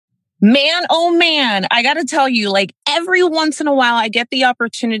Man, oh man, I got to tell you, like every once in a while, I get the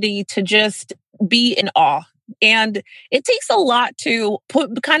opportunity to just be in awe. And it takes a lot to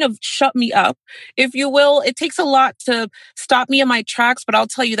kind of shut me up, if you will. It takes a lot to stop me in my tracks. But I'll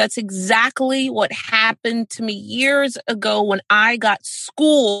tell you, that's exactly what happened to me years ago when I got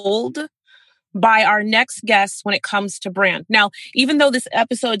schooled by our next guest when it comes to brand. Now, even though this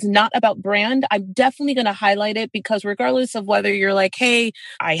episode's not about brand, I'm definitely going to highlight it because regardless of whether you're like, hey,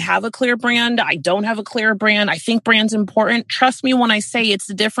 I have a clear brand, I don't have a clear brand, I think brand's important. Trust me when I say it's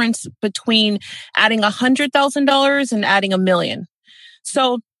the difference between adding $100,000 and adding $1 million.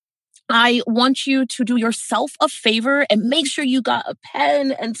 So I want you to do yourself a favor and make sure you got a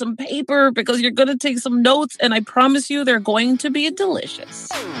pen and some paper because you're going to take some notes and I promise you they're going to be delicious.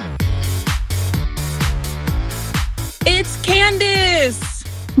 It's Candice.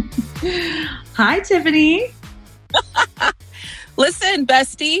 Hi, Tiffany. Listen,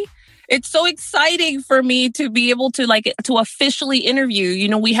 bestie, it's so exciting for me to be able to to officially interview. You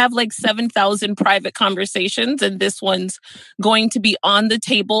know, we have like 7,000 private conversations and this one's going to be on the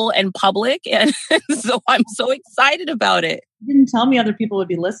table and public. And so I'm so excited about it. You didn't tell me other people would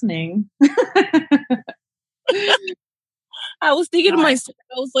be listening. I was thinking to myself,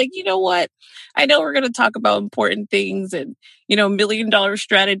 I was like, you know what? I know we're going to talk about important things and, $1 million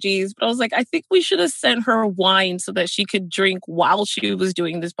strategies, but I was like, I think we should have sent her wine so that she could drink while she was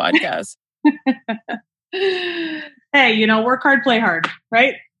doing this podcast. Hey, work hard, play hard,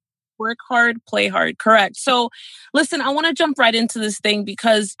 right? Work hard, play hard. Correct. So listen, I want to jump right into this thing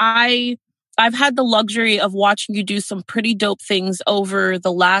because I've had the luxury of watching you do some pretty dope things over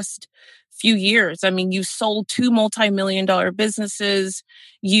the last few years. I mean, you sold 2 multi-million-dollar businesses.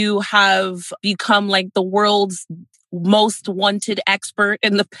 You have become like the world's most wanted expert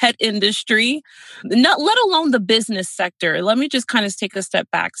in the pet industry, not let alone the business sector. Let me just kind of take a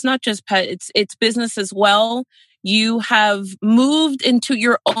step back. It's not just pet, it's business as well. You have moved into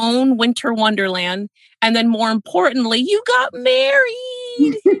your own winter wonderland. And then more importantly, you got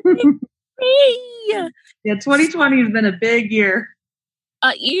married. Hey. Yeah, 2020 has been a big year.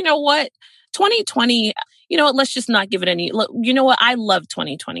 You know what? 2020, let's just not give it any. You know what? I love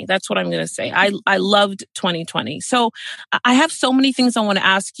 2020. That's what I'm going to say. I loved 2020. So I have so many things I want to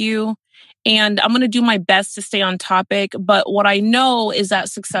ask you, and I'm going to do my best to stay on topic. But what I know is that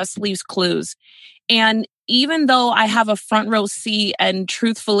success leaves clues. And even though I have a front row seat and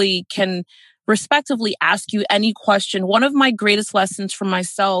truthfully can respectively ask you any question, one of my greatest lessons for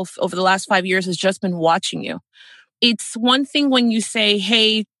myself over the last 5 years has just been watching you. It's one thing when you say,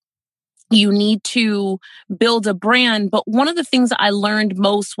 hey, you need to build a brand. But one of the things that I learned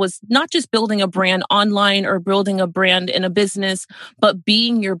most was not just building a brand online or building a brand in a business, but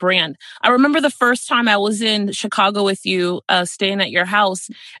being your brand. I remember the first time I was in Chicago with you, staying at your house,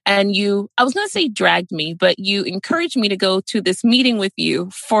 and I was going to say dragged me, but you encouraged me to go to this meeting with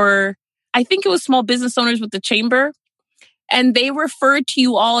you for, I think it was small business owners with the chamber. And they referred to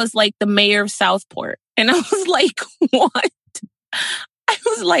you all as like the mayor of Southport. And I was like, what? I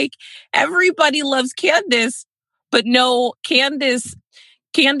was like, everybody loves Candice, but no, Candice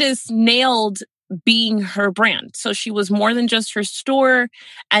nailed being her brand. So she was more than just her store.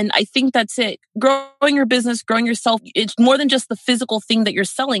 And I think that's it. Growing your business, growing yourself, it's more than just the physical thing that you're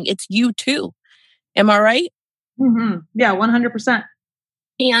selling. It's you too. Am I right? Mm-hmm. Yeah, 100%.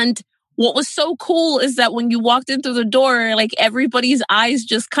 And what was so cool is that when you walked into the door, like everybody's eyes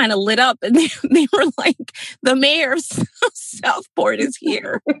just kind of lit up and they were like, the mayor of Southport is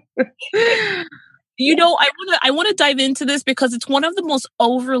here. I want to dive into this because it's one of the most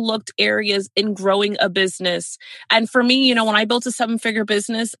overlooked areas in growing a business. And for me, when I built a 7-figure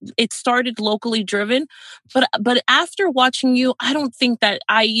business, it started locally driven. But after watching you, I don't think that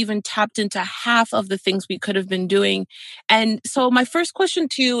I even tapped into half of the things we could have been doing. And so my first question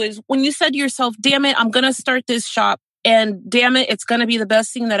to you is, when you said to yourself, damn it, I'm going to start this shop, and damn it, it's going to be the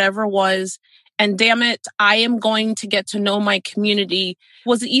best thing that ever was. And damn it, I am going to get to know my community.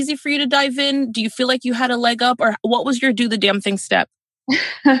 Was it easy for you to dive in? Do you feel like you had a leg up, or what was your do the damn thing step?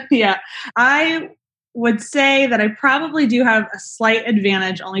 Yeah, I would say that I probably do have a slight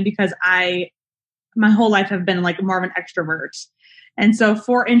advantage only because my whole life have been like more of an extrovert. And so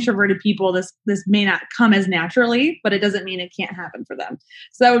for introverted people, this may not come as naturally, but it doesn't mean it can't happen for them.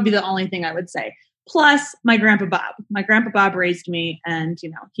 So that would be the only thing I would say. Plus my grandpa Bob. My grandpa Bob raised me, and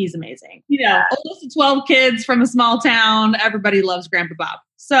he's amazing. Oldest of 12 kids from a small town. Everybody loves grandpa Bob.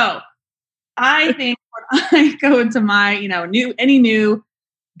 So I think when I go into my, any new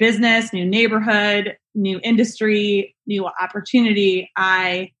business, new neighborhood, new industry, new opportunity,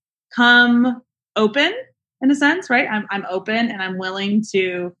 I come open in a sense, right? I'm open and I'm willing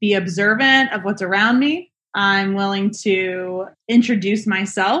to be observant of what's around me. I'm willing to introduce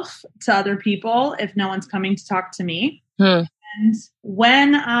myself to other people if no one's coming to talk to me. And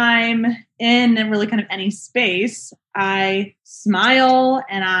when I'm in really kind of any space, I smile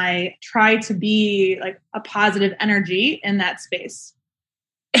and I try to be like a positive energy in that space.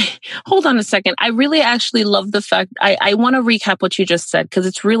 Hold on a second. I really actually love the fact, I want to recap what you just said because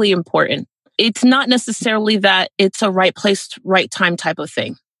it's really important. It's not necessarily that it's a right place, right time type of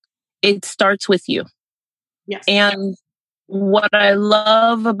thing. It starts with you. Yes. And what I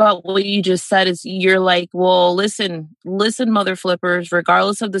love about what you just said is you're like, well, listen, mother flippers,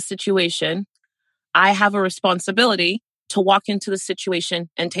 regardless of the situation, I have a responsibility to walk into the situation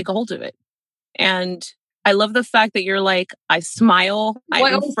and take a hold of it. And I love the fact that you're like, I smile,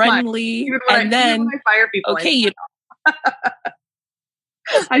 I'm friendly, and then I fire people, okay, you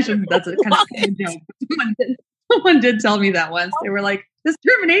I shouldn't. That's a kind of joke. Someone did tell me that once. They were like, "This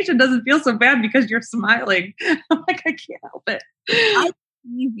termination doesn't feel so bad because you're smiling." I'm like, I can't help it. I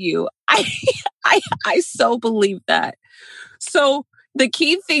believe you. I so believe that. So the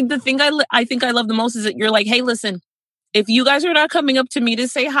key thing, the thing I think I love the most is that you're like, hey, listen, if you guys are not coming up to me to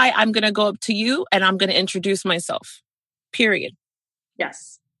say hi, I'm going to go up to you and I'm going to introduce myself. Period.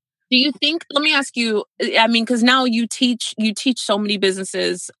 Yes. Do you think, let me ask you, I mean, because now you teach so many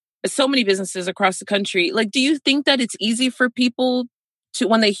businesses across the country. Like, do you think that it's easy for people to,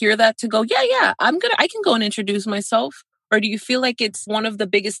 when they hear that, to go, yeah, I can go and introduce myself? Or do you feel like it's one of the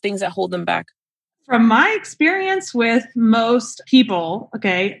biggest things that hold them back? From my experience with most people,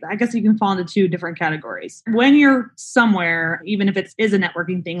 okay, I guess you can fall into two different categories. When you're somewhere, even if it is a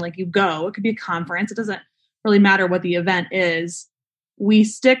networking thing, like you go, it could be a conference. It doesn't really matter what the event is. We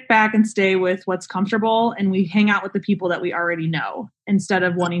stick back and stay with what's comfortable and we hang out with the people that we already know instead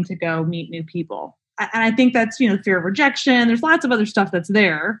of wanting to go meet new people. And I think that's, fear of rejection. There's lots of other stuff that's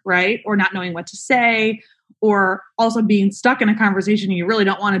there, right? Or not knowing what to say, or also being stuck in a conversation you really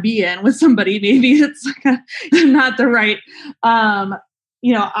don't want to be in with somebody. Maybe it's not the right,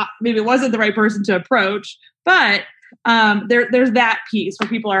 maybe it wasn't the right person to approach, but there's that piece where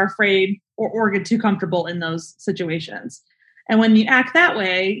people are afraid or get too comfortable in those situations. And when you act that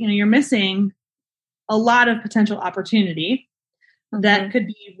way, you're missing a lot of potential opportunity that could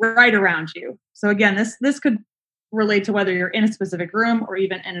be right around you. So again, this could relate to whether you're in a specific room or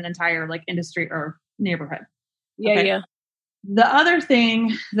even in an entire industry or neighborhood. Yeah, okay. Yeah. The other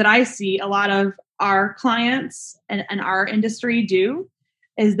thing that I see a lot of our clients and our industry do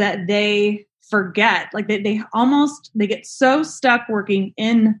is that they forget, they get so stuck working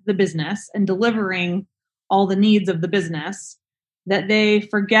in the business and delivering all the needs of the business that they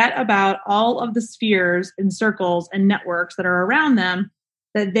forget about all of the spheres and circles and networks that are around them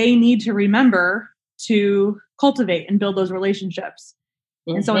that they need to remember to cultivate and build those relationships.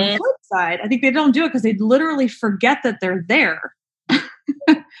 Mm-hmm. And so on the flip side, I think they don't do it because they literally forget that they're there.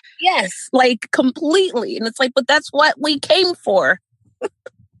 Yes, completely. And it's but that's what we came for.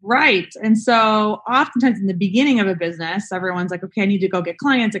 Right. And so oftentimes in the beginning of a business, everyone's like, okay, I need to go get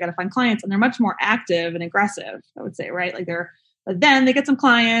clients. I got to find clients. And they're much more active and aggressive, I would say, right? But then they get some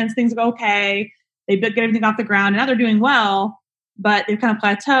clients, things go okay. They get everything off the ground and now they're doing well, but they've kind of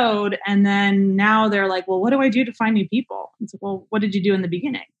plateaued. And then now they're like, well, what do I do to find new people? It's like, well, what did you do in the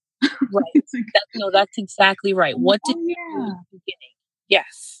beginning? Right. That's exactly right. What did you do in the beginning?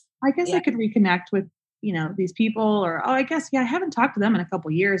 Yes. I guess I could reconnect with, these people or, I guess, I haven't talked to them in a couple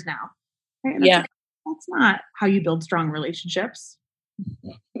years now. Right? And that's not how you build strong relationships.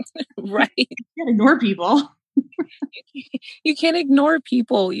 Right. You can't ignore people. You can't ignore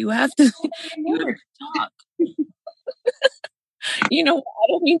people. You have to talk. I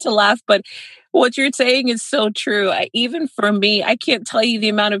don't mean to laugh, but what you're saying is so true. Even for me, I can't tell you the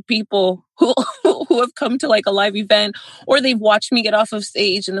amount of people who have come to a live event or they've watched me get off of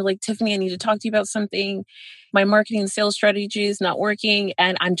stage and they're like, Tiffany, I need to talk to you about something. My marketing and sales strategy is not working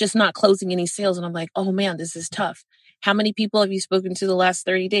and I'm just not closing any sales. And I'm like, oh man, this is tough. How many people have you spoken to the last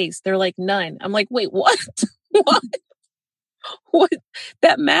 30 days? They're like, none. I'm like, wait, what? What?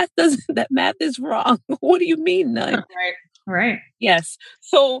 That math is wrong. What do you mean none? Right. Yes.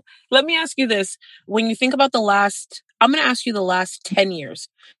 So let me ask you this. When you think about I'm going to ask you the last 10 years,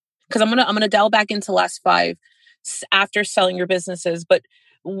 because I'm going to dial back into last 5 after selling your businesses. But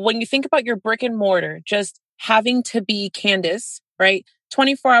when you think about your brick and mortar, just having to be Candace, right?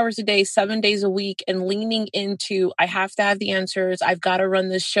 24 hours a day, 7 days a week, and leaning into, I have to have the answers. I've got to run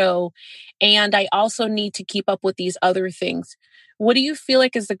this show. And I also need to keep up with these other things. What do you feel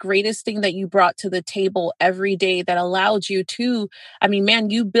like is the greatest thing that you brought to the table every day that allowed you to, I mean, man,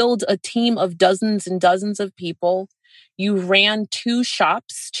 you build a team of dozens and dozens of people. You ran 2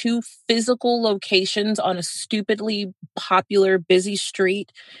 shops, 2 physical locations on a stupidly popular, busy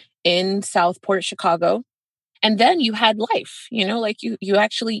street in Southport, Chicago. And then you had life, like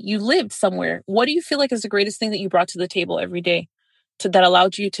you lived somewhere. What do you feel like is the greatest thing that you brought to the table every day that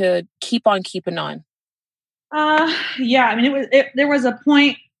allowed you to keep on keeping on? Yeah, I mean, there was a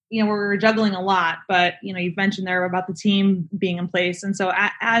point, where we were juggling a lot, but, you've mentioned there about the team being in place. And so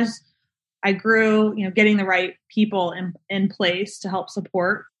as I grew, getting the right people in place to help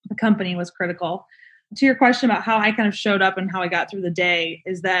support the company was critical. To your question about how I kind of showed up and how I got through the day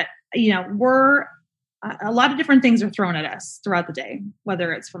is that, a lot of different things are thrown at us throughout the day,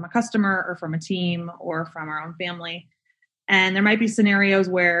 whether it's from a customer or from a team or from our own family. And there might be scenarios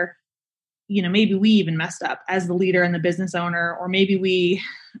where, maybe we even messed up as the leader and the business owner, or maybe we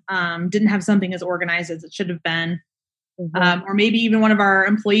didn't have something as organized as it should have been. Mm-hmm. Or maybe even one of our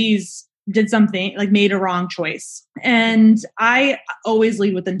employees did something like made a wrong choice. And I always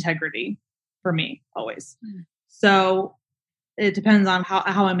lead with integrity for me, always. Mm-hmm. So it depends on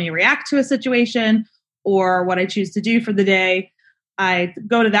how I may react to a situation or what I choose to do for the day. I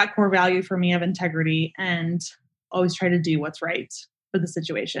go to that core value for me of integrity and always try to do what's right for the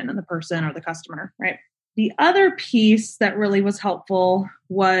situation and the person or the customer, right? The other piece that really was helpful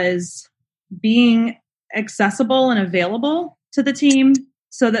was being accessible and available to the team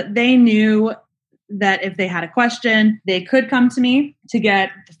so that they knew that if they had a question, they could come to me to get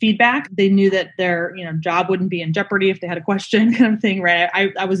the feedback. They knew that their job wouldn't be in jeopardy if they had a question, kind of thing, right?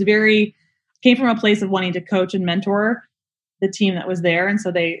 I was came from a place of wanting to coach and mentor the team that was there. And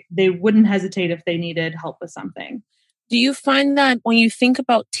so they wouldn't hesitate if they needed help with something. Do you find that when you think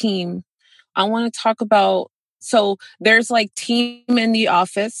about team, I want to talk about, so there's like team in the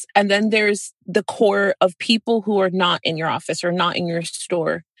office, and then there's the core of people who are not in your office or not in your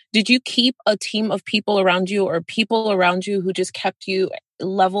store. Did you keep a team of people around you or people around you who just kept you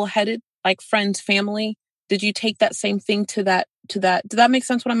level-headed, like friends, family? Did you take that same thing to that? Did that make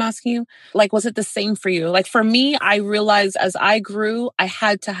sense what I'm asking you? Like, was it the same for you? Like for me, I realized as I grew, I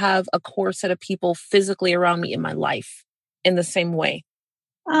had to have a core set of people physically around me in my life in the same way.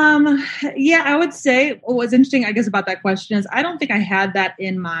 Yeah, I would say what's interesting, I guess, about that question is I don't think I had that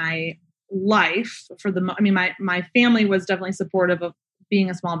in my life my family was definitely supportive of being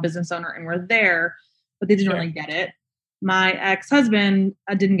a small business owner and were there, but they didn't really get it. My ex-husband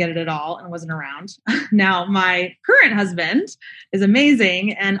didn't get it at all and wasn't around. Now, my current husband is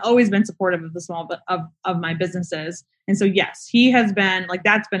amazing and always been supportive of the small of my businesses. And so, yes, he has been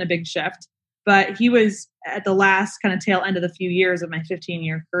that's been a big shift. But he was at the last kind of tail end of the few years of my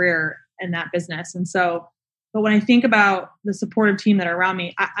 15-year career in that business. And so, but when I think about the supportive team that are around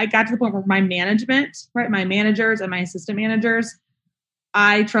me, I got to the point where my management, right, my managers and my assistant managers,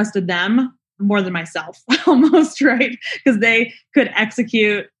 I trusted them more than myself almost, right? Because they could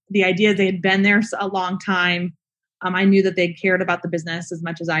execute the ideas. They had been there a long time. I knew that they cared about the business as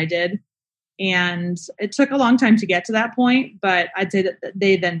much as I did. And it took a long time to get to that point, but I'd say that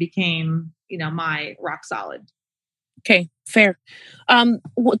they then became, my rock solid. Okay, fair.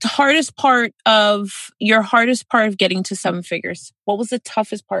 What the hardest part of getting to 7 figures? What was the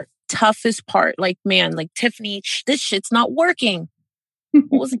toughest part? Like, man, like Tiffany, this shit's not working.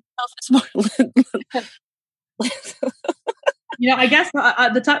 What was the toughest part? I guess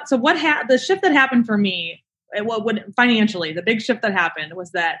the shift that happened for me, financially, the big shift that happened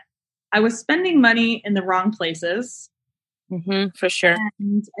was that I was spending money in the wrong places. Mm-hmm, for sure.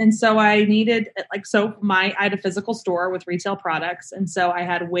 And so I needed, I had a physical store with retail products. And so I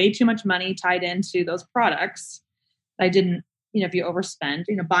had way too much money tied into those products. I didn't, if you overspend,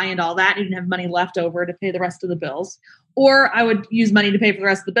 buy into all that, you didn't have money left over to pay the rest of the bills. Or I would use money to pay for the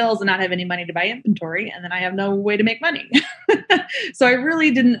rest of the bills and not have any money to buy inventory. And then I have no way to make money. So I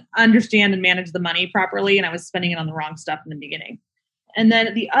really didn't understand and manage the money properly. And I was spending it on the wrong stuff in the beginning. And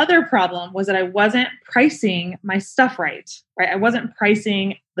then the other problem was that I wasn't pricing my stuff right? I wasn't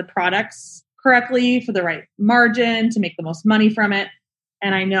pricing the products correctly for the right margin to make the most money from it.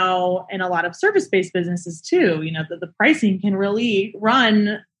 And I know in a lot of service-based businesses too, that the pricing can really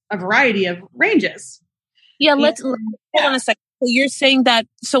run a variety of ranges. Yeah, hold on a second. So you're saying that,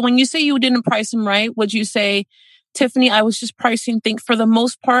 so when you say you didn't price them right, would you say, Tiffany, I was just for the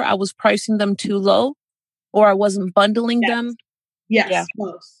most part, I was pricing them too low, or I wasn't bundling them? Yes,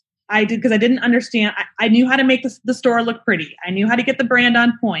 close. I did, because I didn't understand. I knew how to make the store look pretty. I knew how to get the brand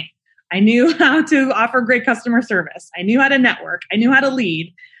on point. I knew how to offer great customer service. I knew how to network. I knew how to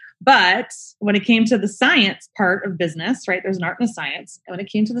lead. But when it came to the science part of business, right, there's an art and a science. And when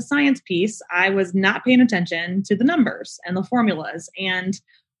it came to the science piece, I was not paying attention to the numbers and the formulas and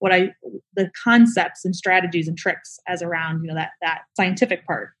the concepts and strategies and tricks as around, that scientific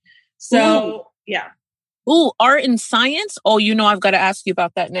part. So, yeah. Ooh, art and science? Oh, I've got to ask you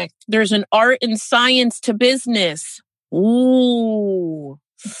about that next. There's an art and science to business. Ooh.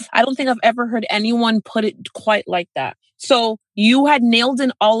 I don't think I've ever heard anyone put it quite like that. So you had nailed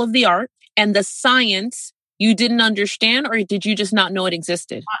in all of the art and the science you didn't understand, or did you just not know it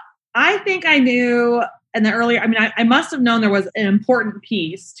existed? I think I knew in the earlier, I must have known there was an important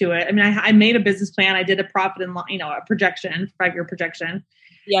piece to it. I made a business plan. I did a profit and, a projection, 5-year projection.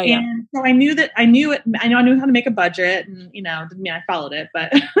 Yeah. And so I knew it. I knew how to make a budget and, didn't mean I followed it,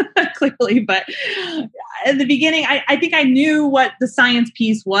 but clearly, but at the beginning, I think I knew what the science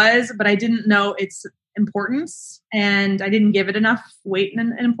piece was, but I didn't know its importance and I didn't give it enough weight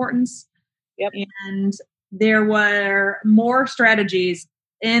and importance. Yep. And there were more strategies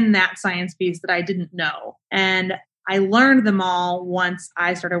in that science piece that I didn't know. And I learned them all once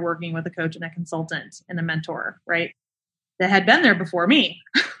I started working with a coach and a consultant and a mentor, right? That had been there before me.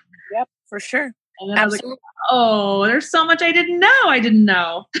 Yep, for sure. And then absolutely. I was like, oh, there's so much I didn't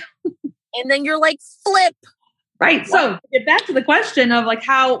know. And then you're like, flip. Right. Wow. So to get back to the question of like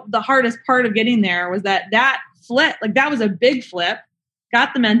how the hardest part of getting there was that flip, like that was a big flip.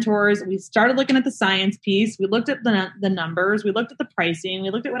 Got the mentors. We started looking at the science piece. We looked at the numbers. We looked at the pricing. We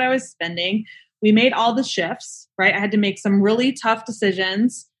looked at what I was spending. We made all the shifts, right? I had to make some really tough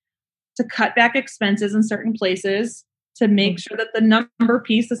decisions to cut back expenses in certain places to make sure that the number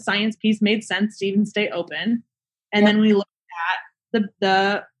piece, the science piece made sense to even stay open. And then we looked at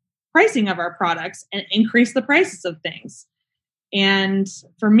the pricing of our products and increase the prices of things. And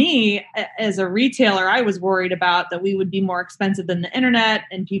for me, as a retailer, I was worried about that we would be more expensive than the internet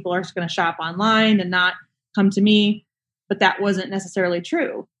and people are just going to shop online and not come to me. But that wasn't necessarily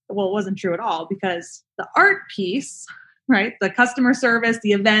true. Well, it wasn't true at all because the art piece, right, the customer service,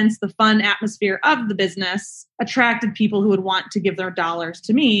 the events, the fun atmosphere of the business attracted people who would want to give their dollars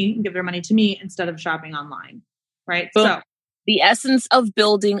to me and give their money to me instead of shopping online, right? Boom. So the essence of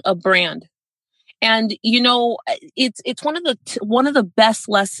building a brand. And, it's one of the best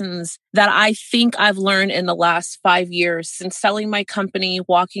lessons that I think I've learned in the last 5 years since selling my company,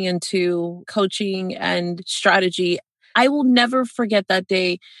 walking into coaching and strategy. I will never forget that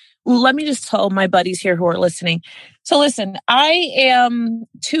day. Let me just tell my buddies here who are listening. So listen, I am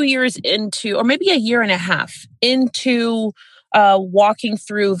 2 years into, or maybe a year and a half into walking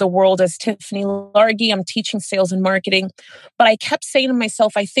through the world as Tiffany Largie. I'm teaching sales and marketing, but I kept saying to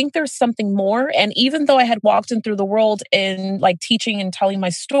myself, I think there's something more. And even though I had walked in through the world and like teaching and telling my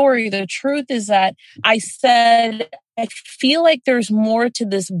story, the truth is that I said, I feel like there's more to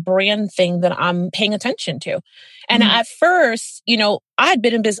this brand thing that I'm paying attention to. And at first, I had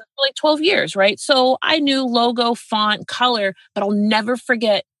been in business for like 12 years, right? So I knew logo, font, color, but I'll never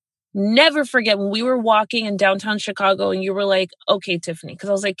forget when we were walking in downtown Chicago and you were like, okay, Tiffany, because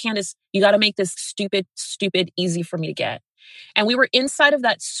I was like, Candace, you got to make this stupid easy for me to get. And we were inside of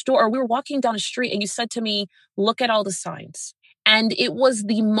that store, or we were walking down a street and you said to me, look at all the signs. And it was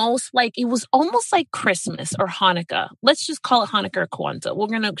it was almost like Christmas or Hanukkah. Let's just call it Hanukkah or Kwanzaa. We're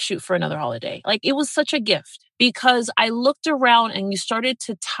going to shoot for another holiday. Like it was such a gift because I looked around and you started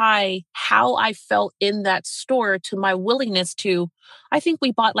to tie how I felt in that store to my willingness to, I think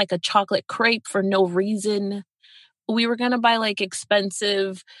we bought like a chocolate crepe for no reason. We were going to buy like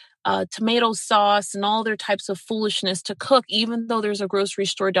expensive tomato sauce and all other types of foolishness to cook, even though there's a grocery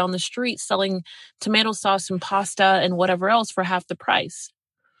store down the street selling tomato sauce and pasta and whatever else for half the price.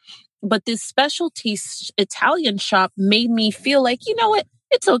 But this specialty Italian shop made me feel like, you know what?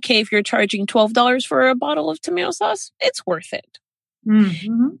 It's okay if you're charging $12 for a bottle of tomato sauce. It's worth it.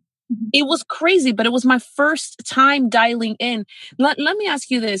 Mm-hmm. It was crazy, but it was my first time dialing in. Let me ask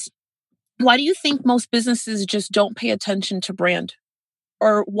you this. Why do you think most businesses just don't pay attention to brand?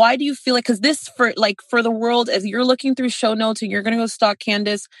 Or why do you feel like, because this for the world, as you're looking through show notes and you're going to go stalk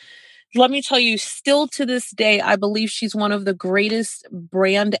Candace, let me tell you, still to this day, I believe she's one of the greatest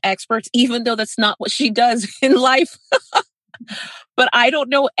brand experts, even though that's not what she does in life. But I don't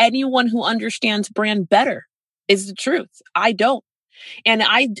know anyone who understands brand better, is the truth. I don't. And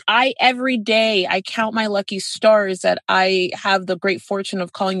I every day, I count my lucky stars that I have the great fortune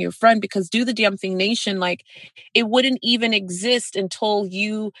of calling you a friend, because Do the Damn Thing Nation, like it wouldn't even exist until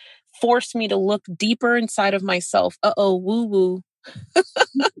you forced me to look deeper inside of myself. Woo woo.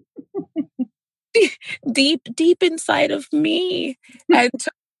 deep inside of me. And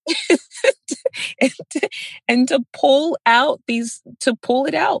to and, and to pull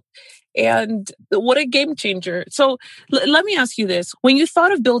it out. And what a game changer. So let me ask you this. When you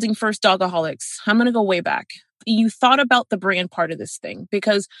thought of building First Dogaholics, I'm going to go way back. You thought about the brand part of this thing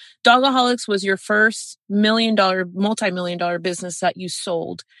because Dogaholics was your first multi-million dollar business that you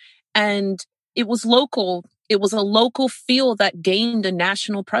sold. And it was local. It was a local feel that gained a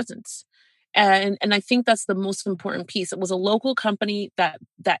national presence. And I think that's the most important piece. It was a local company that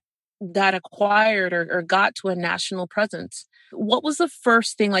acquired or got to a national presence. What was the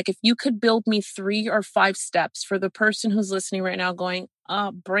first thing, like if you could build me 3 or 5 steps for the person who's listening right now going,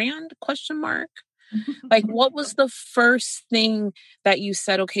 brand ? Like, what was the first thing that you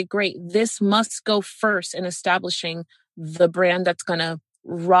said, okay, great, this must go first in establishing the brand that's going to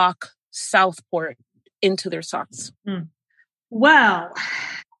rock Southport into their socks? Well,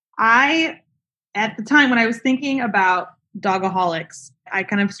 at the time when I was thinking about Dogaholics, I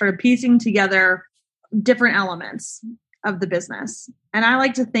kind of started piecing together different elements of the business. And I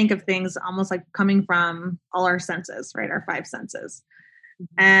like to think of things almost like coming from all our senses, right? Our 5 senses.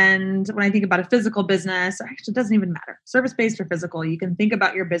 And when I think about a physical business, actually it doesn't even matter. Service-based or physical, you can think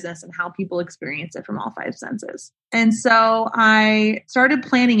about your business and how people experience it from all 5 senses. And so I started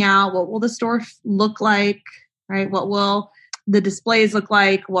planning out, what will the store look like, right? What will the displays look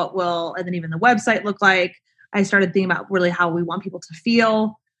like? And then even the website look like? I started thinking about really how we want people to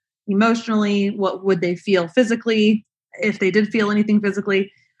feel emotionally. What would they feel physically if they did feel anything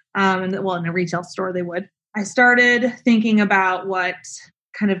physically? In a retail store, they would. I started thinking about what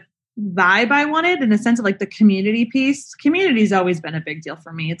kind of vibe I wanted in a sense of like the community piece. Community's always been a big deal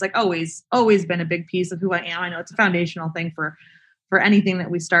for me. It's like always been a big piece of who I am. I know it's a foundational thing for anything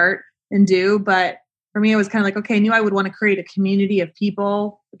that we start and do. But for me, it was kind of like, okay, I knew I would want to create a community of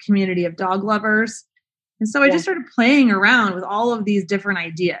people, a community of dog lovers. And so I just started playing around with all of these different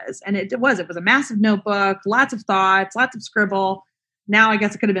ideas. And it was a massive notebook, lots of thoughts, lots of scribble. Now I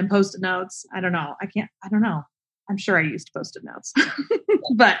guess it could have been Post-it notes. I don't know. I'm sure I used Post-it notes.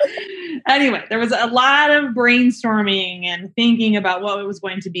 But anyway, there was a lot of brainstorming and thinking about what it was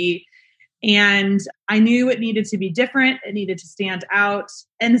going to be. And I knew it needed to be different. It needed to stand out.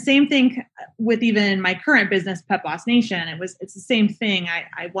 And the same thing with even my current business, Pet Boss Nation. It's the same thing.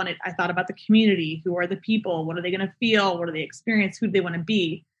 I thought about the community. Who are the people? What are they going to feel? What do they experience? Who do they want to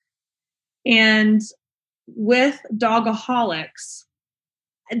be? And with Dogaholics,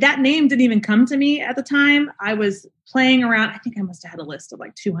 that name didn't even come to me at the time. I was playing around. I think I must have had a list of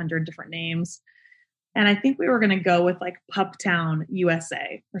like 200 different names. And I think we were going to go with like Puptown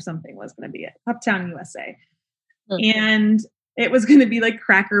USA or something was going to be it. Puptown USA. Okay. And it was going to be like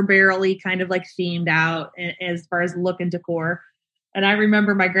Cracker Barrel-y kind of like themed out as far as look and decor. And I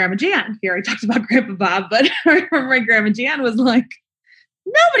remember my Grandma Jan here. I talked about Grandpa Bob, but I remember my Grandma Jan was like,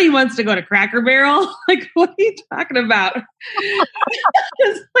 nobody wants to go to Cracker Barrel. Like, what are you talking about?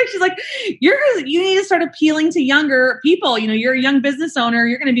 She's like, you need to start appealing to younger people. You know, you're a young business owner.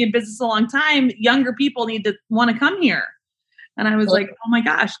 You're going to be in business a long time. Younger people need to want to come here. And I was like, oh my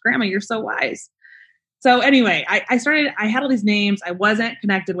gosh, Grandma, you're so wise. So anyway, I had all these names. I wasn't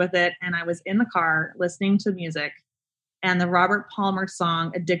connected with it. And I was in the car listening to music. And the Robert Palmer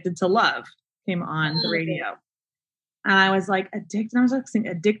song, Addicted to Love, came on the radio. And I was like addicted. I was like saying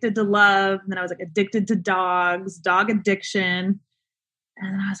addicted to love. And then I was like addicted to dogs, dog addiction.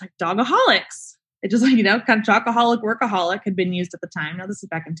 And then I was like Dogaholics. It just like, kind of chocoholic, workaholic had been used at the time. Now this is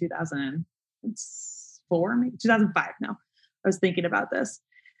back in 2004, maybe 2005. Now I was thinking about this.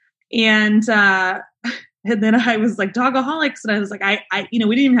 And then I was like Dogaholics. And I was like, we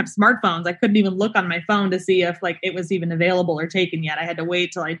didn't even have smartphones. I couldn't even look on my phone to see if like it was even available or taken yet. I had to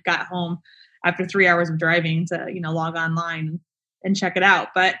wait till I got home after 3 hours of driving to, log online and check it out.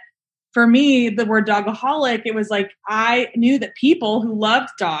 But for me, the word dogaholic, it was like, I knew that people who loved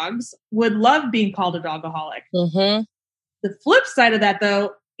dogs would love being called a dogaholic. Mm-hmm. The flip side of that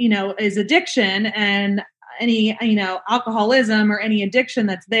though, is addiction and any, alcoholism or any addiction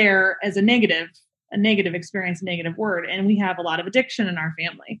that's there as a negative experience, a negative word. And we have a lot of addiction in our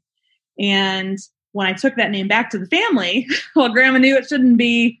family. And when I took that name back to the family, well, Grandma knew it shouldn't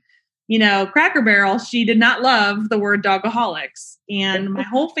be, Cracker Barrel, she did not love the word Dogaholics. And my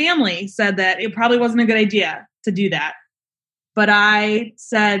whole family said that it probably wasn't a good idea to do that. But I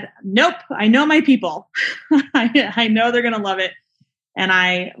said, nope, I know my people. I know they're going to love it. And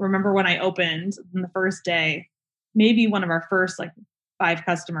I remember when I opened on the first day, maybe one of our first 5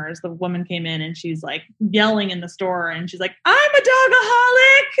 customers, the woman came in and she's like yelling in the store and she's like, I'm a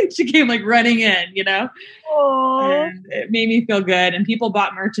dogaholic. And she came running in, Aww. And it made me feel good. And people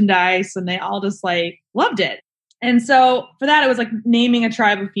bought merchandise and they all just loved it. And so for that, it was like naming a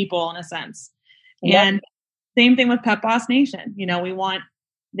tribe of people in a sense. Yep. And same thing with Pet Boss Nation.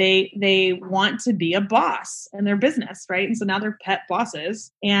 They want to be a boss in their business, right? And so now they're pet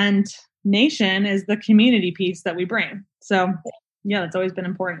bosses, and Nation is the community piece that we bring. So yeah, that's always been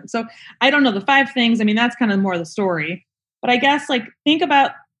important. So I don't know the 5 things. I mean, that's kind of more the story, but I guess like think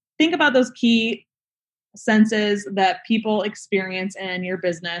about those key senses that people experience in your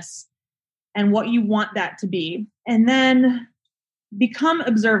business and what you want that to be. And then become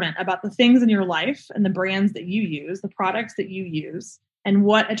observant about the things in your life and the brands that you use, the products that you use, and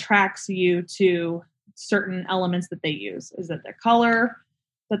what attracts you to certain elements that they use. Is it the color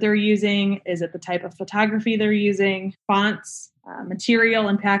that they're using? Is it the type of photography they're using? Fonts, material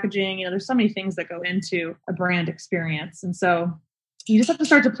and packaging. There's so many things that go into a brand experience. And so you just have to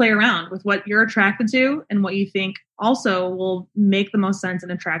start to play around with what you're attracted to and what you think also will make the most sense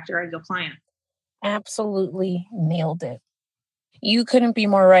and attract your ideal client. Absolutely nailed it. You couldn't be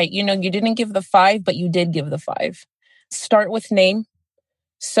more right. You didn't give the 5, but you did give the 5. Start with name.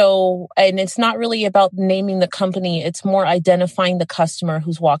 So, and it's not really about naming the company. It's more identifying the customer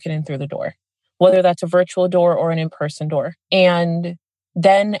who's walking in through the door, whether that's a virtual door or an in-person door. And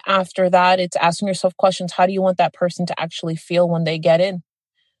then after that, it's asking yourself questions. How do you want that person to actually feel when they get in?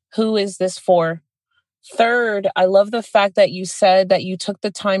 Who is this for? Third, I love the fact that you said that you took the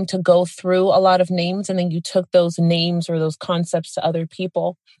time to go through a lot of names and then you took those names or those concepts to other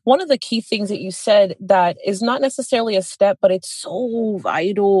people. One of the key things that you said that is not necessarily a step, but it's so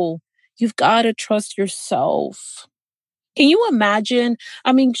vital. You've got to trust yourself. Can you imagine?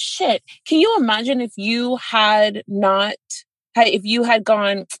 I mean, shit. Can you imagine if you had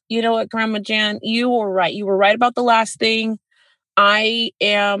gone, you know what, Grandma Jan, you were right. You were right about the last thing.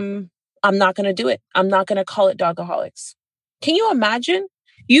 I'm not going to do it. I'm not going to call it Dogaholics. Can you imagine?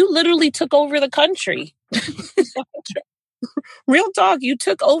 You literally took over the country. Real talk. You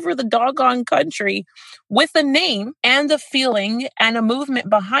took over the doggone country with a name and a feeling and a movement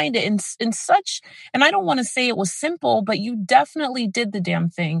behind it in such, and I don't want to say it was simple, but you definitely did the damn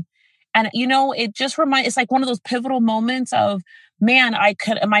thing. And it just it's like one of those pivotal moments of, man,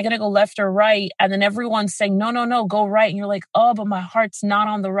 am I going to go left or right? And then everyone's saying, no, go right. And you're like, oh, but my heart's not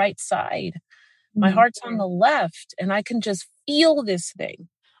on the right side. My heart's on the left. And I can just feel this thing.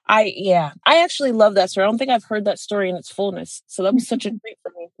 I actually love that story. I don't think I've heard that story in its fullness. So that was such a treat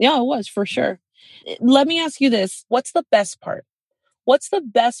for me. Yeah, it was for sure. Let me ask you this. What's the best part? What's the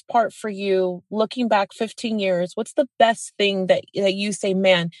best part for you looking back 15 years? What's the best thing that you say,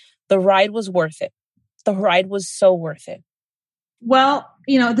 man, the ride was worth it? The ride was so worth it. Well,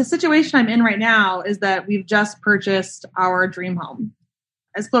 the situation I'm in right now is that we've just purchased our dream home,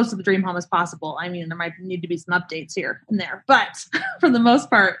 as close to the dream home as possible. I mean, there might need to be some updates here and there, but for the most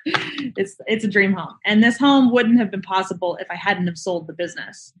part, it's a dream home. And this home wouldn't have been possible if I hadn't have sold the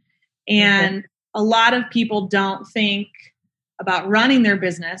business. And a lot of people don't think about running their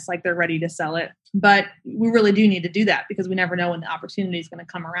business like they're ready to sell it, but we really do need to do that because we never know when the opportunity is going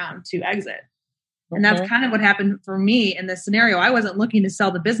to come around to exit. And that's kind of what happened for me in this scenario. I wasn't looking to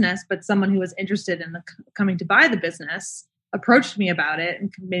sell the business, but someone who was interested in coming to buy the business approached me about it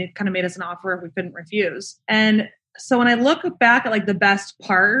and kind of made us an offer we couldn't refuse. And so when I look back at like the best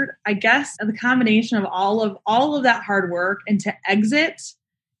part, I guess the combination of all of that hard work and to exit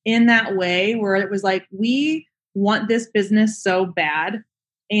in that way where it was like, we want this business so bad.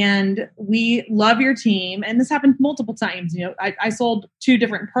 And we love your team. And this happened multiple times. I sold 2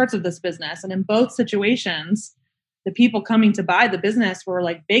 different parts of this business. And in both situations, the people coming to buy the business were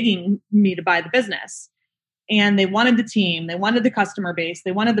like begging me to buy the business. And they wanted the team. They wanted the customer base.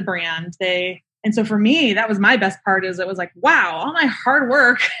 They wanted the brand. And so for me, that was my best part is it was like, wow, all my hard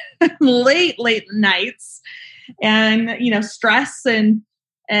work, late nights and, stress and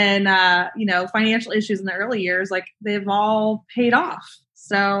financial issues in the early years, like they've all paid off.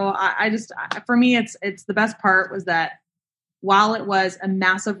 So for me, it's the best part was that while it was a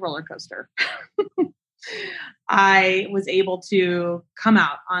massive roller coaster, I was able to come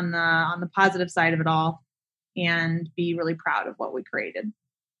out on the positive side of it all and be really proud of what we created.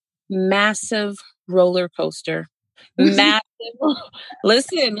 Massive roller coaster. Massive.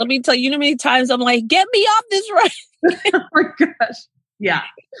 Listen, let me tell you, how many times I'm like, get me off this ride. Oh my gosh. Yeah.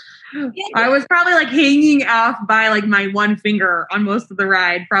 I was probably like hanging off by like my one finger on most of the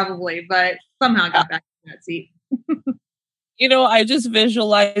ride, probably, but somehow got back in that seat. I just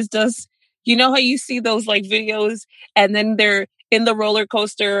visualized us. You know how you see those like videos and then they're in the roller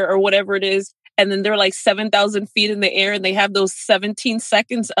coaster or whatever it is. And then they're like 7,000 feet in the air and they have those 17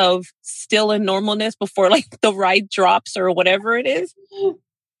 seconds of still and normalness before like the ride drops or whatever it is.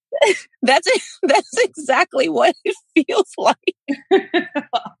 That's it. That's exactly what it feels like.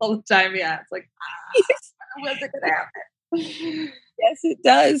 All the time. Yeah. It's like, Yes. when's it going to happen? Yes, it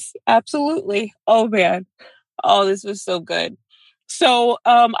does. Absolutely. Oh man. Oh, this was so good. So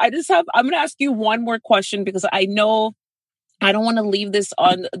I'm going to ask you one more question because I know I don't want to leave this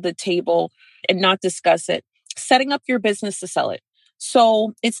on the table and not discuss it. Setting up your business to sell it.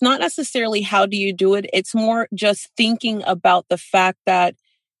 So it's not necessarily how do you do it. It's more just thinking about the fact that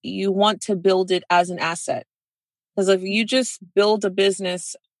you want to build it as an asset. Because if you just build a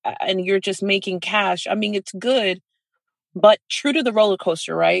business and you're just making cash, I mean, it's good, but true to the roller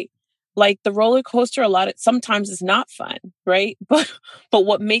coaster, right? Like the roller coaster, sometimes is not fun, right? But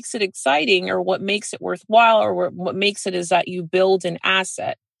what makes it exciting or what makes it worthwhile or what makes it is that you build an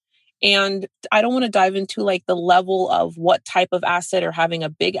asset. And I don't want to dive into like the level of what type of asset or having a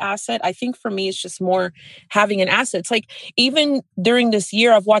big asset. I think for me, it's just more having an asset. It's like even during this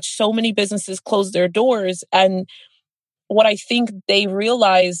year, I've watched so many businesses close their doors. And what I think they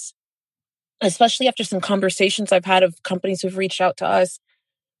realize, especially after some conversations I've had of companies who've reached out to us,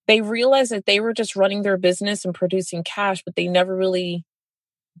 they realized that they were just running their business and producing cash, but they never really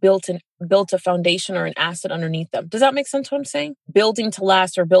built a foundation or an asset underneath them. Does that make sense what I'm saying? Building to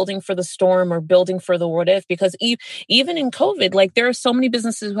last or building for the storm or building for the what if, because even in COVID, like there are so many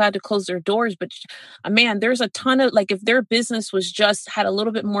businesses who had to close their doors, but man, there's a ton of like, if their business was just had a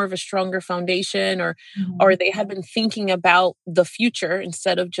little bit more of a stronger foundation or they had been thinking about the future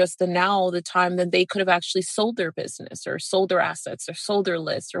instead of just the now, the time, then they could have actually sold their business or sold their assets or sold their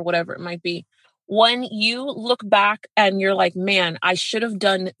list or whatever it might be. When you look back and you're like, man, I should have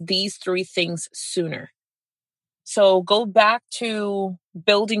done these 3 things sooner. So go back to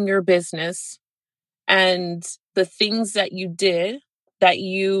building your business and the things that you did that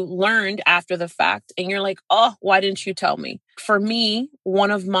you learned after the fact. And you're like, oh, why didn't you tell me? For me,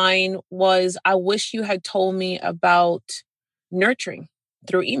 one of mine was, I wish you had told me about nurturing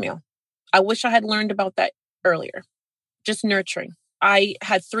through email. I wish I had learned about that earlier. Just nurturing. I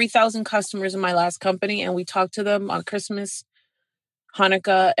had 3,000 customers in my last company, and we talked to them on Christmas,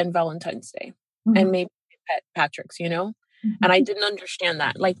 Hanukkah, and Valentine's Day, and maybe Patrick's, And I didn't understand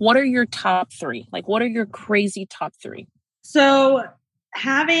that. Like, what are your top 3? Like, what are your crazy top 3? So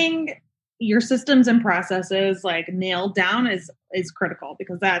having your systems and processes like nailed down is critical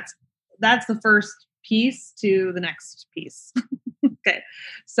because that's the first piece to the next piece. Okay.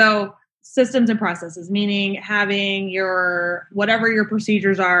 So systems and processes, meaning having whatever your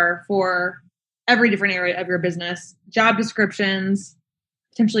procedures are for every different area of your business, job descriptions,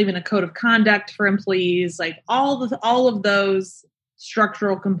 potentially even a code of conduct for employees, like all of those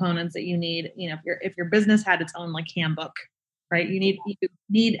structural components that you need. If your business had its own like handbook, right? You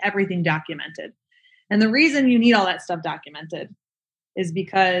need everything documented. And the reason you need all that stuff documented is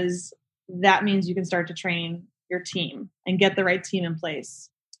because that means you can start to train your team and get the right team in place.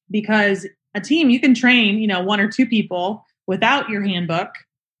 Because a team, you can train, 1 or 2 people without your handbook,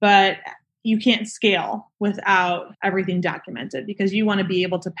 but you can't scale without everything documented because you want to be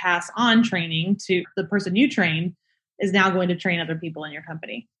able to pass on training to the person you train is now going to train other people in your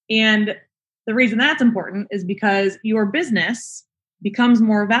company. And the reason that's important is because your business becomes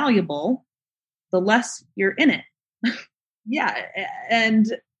more valuable the less you're in it. Yeah.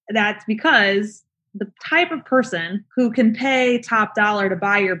 And that's because the type of person who can pay top dollar to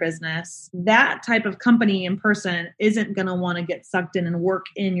buy your business, that type of company and person isn't going to want to get sucked in and work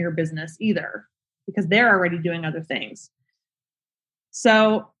in your business either because they're already doing other things.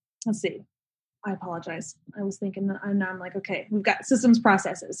 So let's see. I apologize. I was thinking that and now I'm like, okay, we've got systems,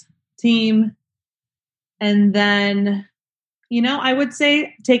 processes, team. And then, I would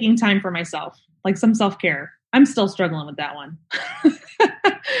say taking time for myself, like some self-care. I'm still struggling with that one.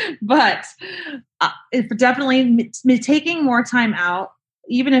 But it's definitely taking more time out,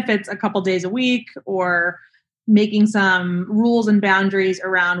 even if it's a couple days a week or making some rules and boundaries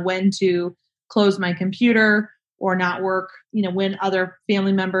around when to close my computer or not work, when other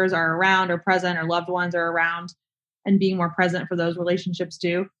family members are around or present or loved ones are around and being more present for those relationships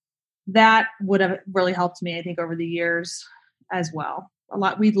too. That would have really helped me, I think, over the years as well. A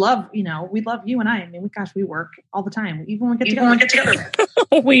lot. We love you and I. I mean, we work all the time. Even when we get together.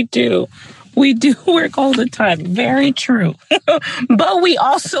 We do work all the time. Very true. But we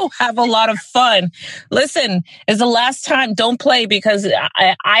also have a lot of fun. Listen, it's the last time. Don't play because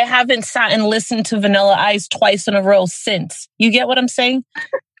I haven't sat and listened to Vanilla Ice twice in a row since. You get what I'm saying?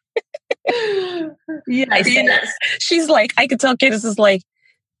 Yes. She's like, I could tell Candace is like,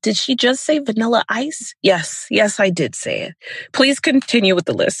 did she just say Vanilla Ice? Yes, I did say it. Please continue with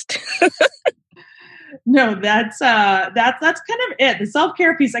the list. No, that's kind of it. The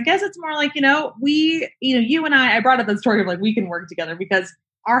self-care piece. I guess it's more like, you and I brought up the story of like, we can work together because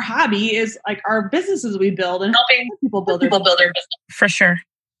our hobby is like our businesses we build and helping people build their business. For sure.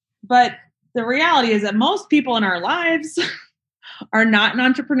 But the reality is that most people in our lives are not an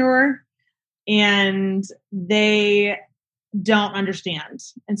entrepreneur and they don't understand.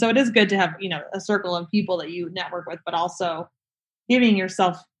 And so it is good to have, a circle of people that you network with, but also giving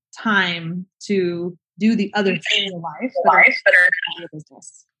yourself time to do the other things in life that are your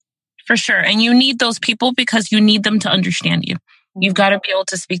business. For sure. And you need those people because you need them to understand you. Mm-hmm. You've got to be able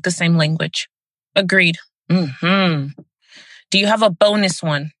to speak the same language. Agreed. Mm-hmm. Do you have a bonus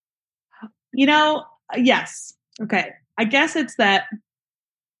one? Yes. Okay. I guess it's that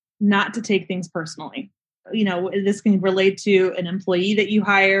not to take things personally. This can relate to an employee that you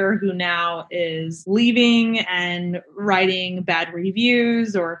hire who now is leaving and writing bad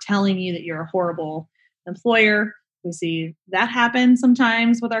reviews or telling you that you're a horrible employer. We see that happen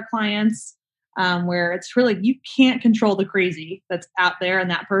sometimes with our clients, where it's really, you can't control the crazy that's out there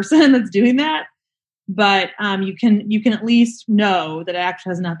and that person that's doing that. But you can at least know that it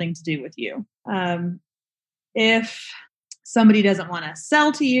actually has nothing to do with you. If somebody doesn't want to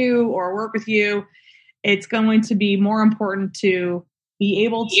sell to you or work with you, it's going to be more important to be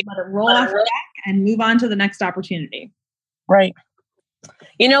able to let it roll off your back and move on to the next opportunity. Right.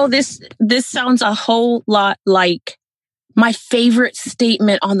 This sounds a whole lot like my favorite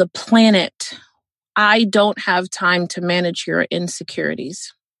statement on the planet. I don't have time to manage your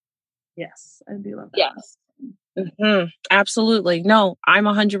insecurities. Yes, I do love that. Yes. Mm-hmm. Absolutely. No, I'm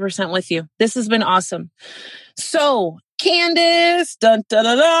 100% with you. This has been awesome. So, Candace, dun, dun,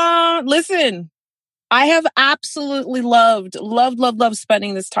 dun, dun, listen, I have absolutely loved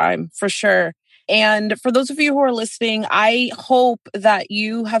spending this time for sure. And for those of you who are listening, I hope that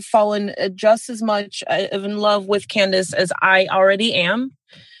you have fallen just as much in love with Candace as I already am.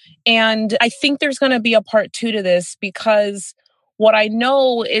 And I think there's going to be a part 2 to this, because what I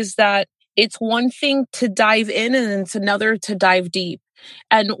know is that it's one thing to dive in and it's another to dive deep.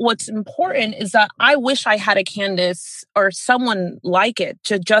 And what's important is that I wish I had a Candace or someone like it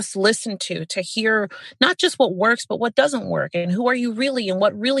to just listen to hear not just what works, but what doesn't work and who are you really and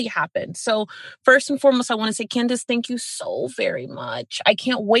what really happened. So first and foremost, I want to say, Candace, thank you so very much. I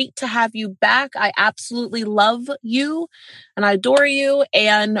can't wait to have you back. I absolutely love you and I adore you.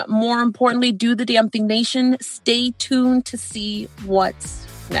 And more importantly, Do the Damn Thing Nation, stay tuned to see what's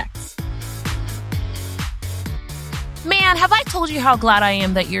next. Man, have I told you how glad I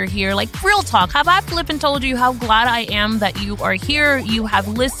am that you're here? Like, real talk, have I flippin' told you how glad I am that you are here, you have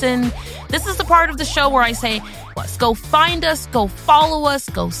listened? This is the part of the show where I say, let's go find us, go follow us,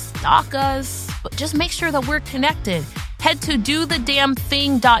 go stalk us, but just make sure that we're connected. Head to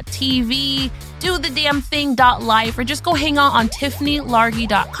dothedamnthing.tv, dothedamnthing.life, or just go hang out on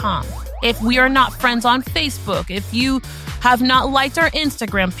tiffanylargy.com. If we are not friends on Facebook, if you have not liked our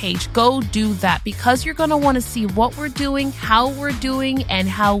Instagram page, go do that, because you're going to want to see what we're doing, how we're doing, and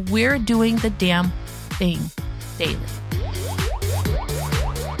how we're doing the damn thing daily.